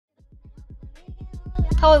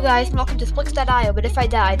Hello guys, and welcome to Splix.io, but if I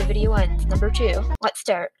die, the video ends. Number 2. Let's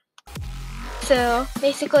start. So,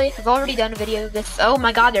 basically, I've already done a video of this. Oh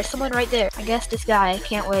my god, there's someone right there. I guess this guy,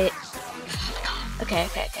 can't wait. Okay.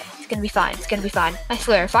 It's gonna be fine, I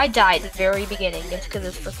swear, if I die at the very beginning, it's because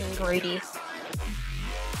of freaking Grady.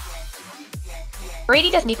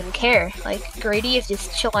 Grady doesn't even care. Like, Grady is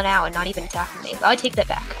just chilling out and not even attacking me. I take that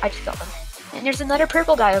back. I just killed him. And there's another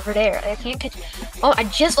purple guy over there. I can't catch. Oh, I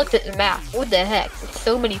just looked at the map. What the heck? There's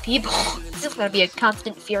so many people. This is gonna be a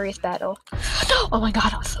constant, furious battle. Oh my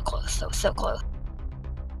god, I was so close. So close.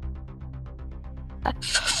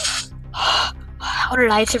 How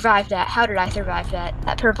did I survive that?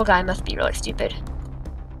 That purple guy must be really stupid.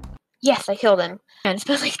 Yes, I killed him. And it's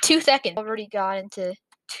been like 2 seconds. Already got into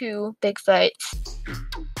 2 big fights.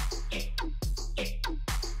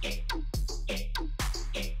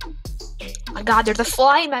 Oh my god, there's a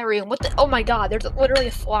fly in my room. What the? Oh my god, there's literally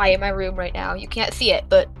a fly in my room right now. You can't see it,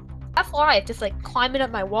 but that fly is just like climbing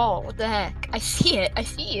up my wall. What the heck? I see it. I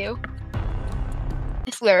see you.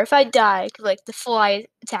 I swear, if I die, cause like the fly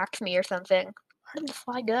attacks me or something. Where did the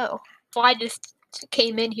fly go? The fly just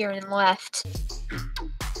came in here and left.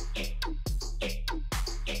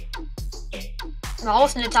 I'm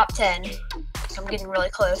almost in the top 10. I'm getting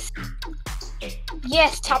really close.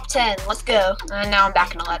 Yes, top 10. Let's go. And now I'm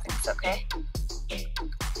back in 11th. Okay.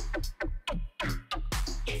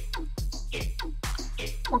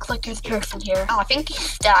 Looks like there's a person here. Oh, I think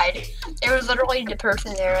he's died. There was literally the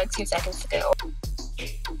person there like 2 seconds ago.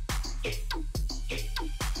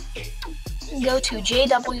 Go to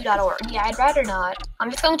jw.org. Yeah, I'd rather not.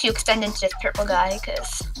 I'm just going to extend into this purple guy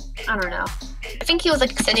because I don't know. I think he was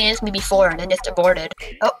like extending into me before and then just aborted.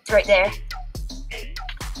 Oh, it's right there.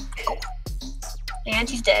 Oh. And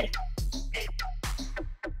he's dead.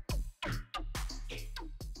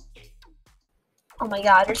 Oh my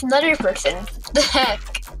god, there's another person. What the heck?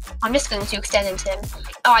 I'm just going to extend into him.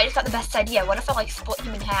 Oh, I just got the best idea. What if I like split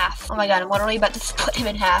him in half? Oh my god, I'm literally about to split him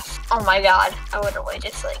in half. Oh my god, I literally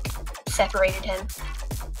just like separated him.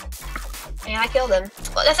 And I killed him.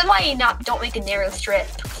 Well, that's why you don't make a narrow strip.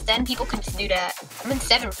 Then people can just do that. I'm in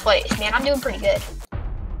 7th place. Man, I'm doing pretty good.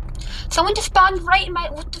 Someone just spawned right in my...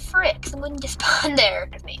 What the frick? Someone just spawned there.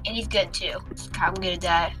 And he's good too. I'm gonna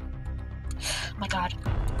die. Oh my god.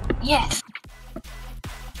 Yes.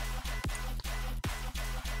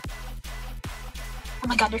 Oh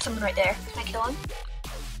my god, there's someone right there. Can I kill him?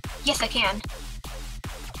 Yes, I can.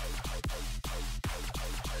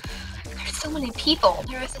 There's so many people.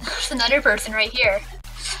 There's another person right here.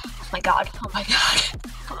 Oh my god.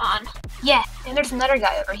 Come on. Yeah, and there's another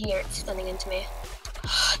guy over here extending into me.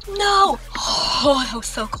 No! Oh, that was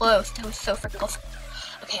so close. That was so freaking close.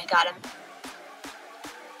 Okay, I got him.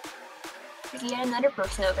 There's yet another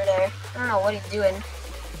person over there. I don't know what he's doing.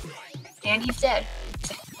 And he's dead.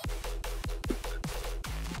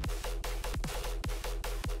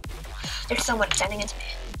 There's someone extending into me.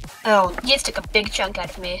 Oh, he just took a big chunk out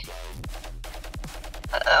of me.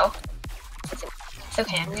 Uh-oh. It's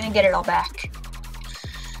okay, I'm gonna get it all back.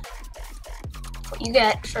 That's what you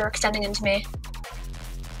get for extending into me.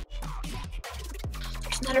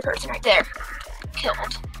 There's another person right there.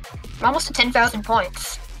 Killed. I'm almost at 10,000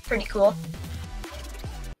 points. Pretty cool.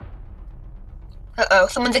 Uh-oh,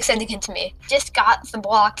 someone's extending into me. Just got some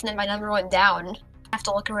blocks and then my number went down. I have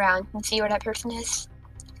to look around and see where that person is.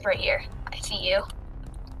 Right here. I see you.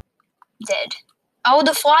 Dead. Oh,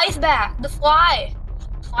 the fly's back! The fly!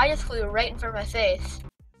 The fly just flew right in front of my face.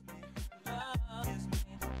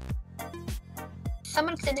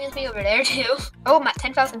 Someone extending with me over there too. Oh, I'm at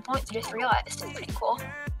 10,000 points, I just realized. It's pretty cool.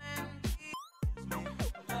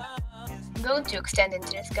 I'm going to extend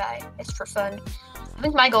into this guy. It's for fun. I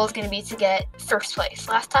think my goal is going to be to get 1st place.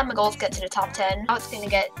 Last time my goal was to get to the top 10. Now it's going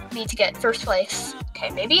to be to get 1st place. Okay,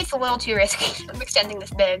 maybe it's a little too risky. I'm extending this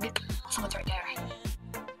big. Someone's right there.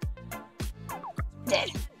 Dead.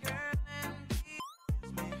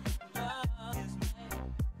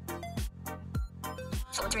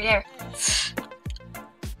 Someone's right there.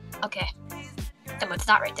 Okay. Someone's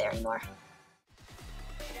not right there anymore.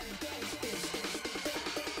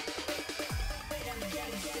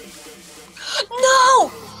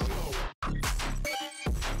 No!